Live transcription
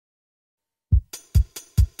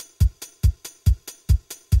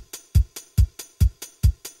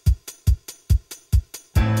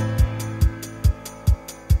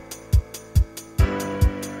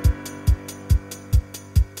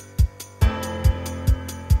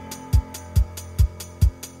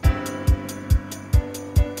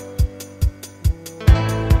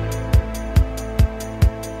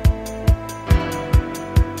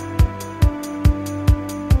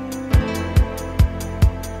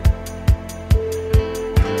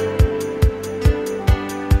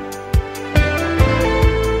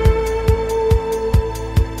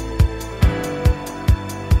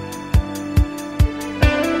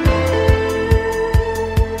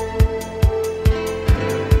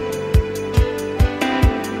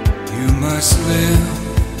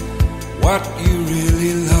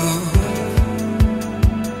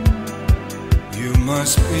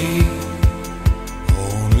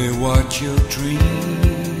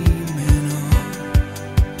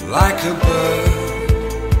like a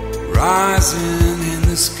bird rising in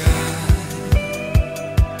the sky.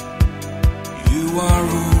 You are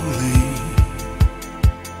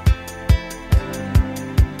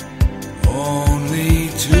only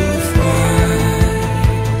to fly,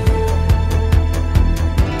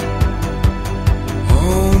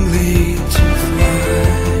 only to fly.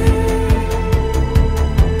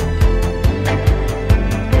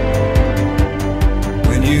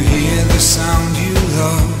 When you hear the sound you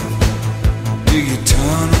love, do you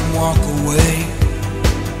turn and walk away?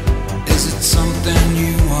 Is it something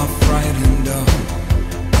you are frightened of?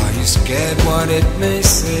 Are you scared what it may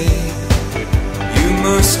say? You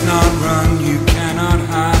must not run, you cannot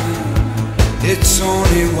hide. It's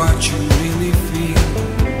only what you really feel.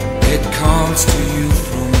 It calls to you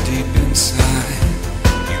from deep inside.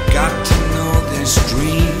 You got to know this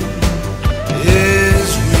dream is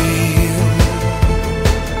real.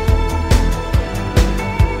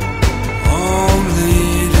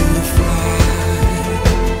 Only to fly.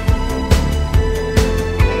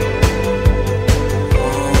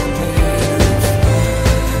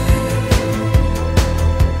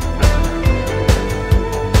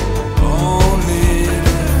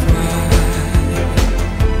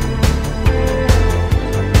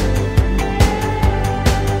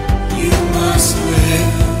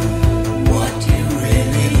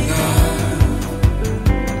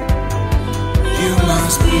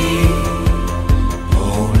 Be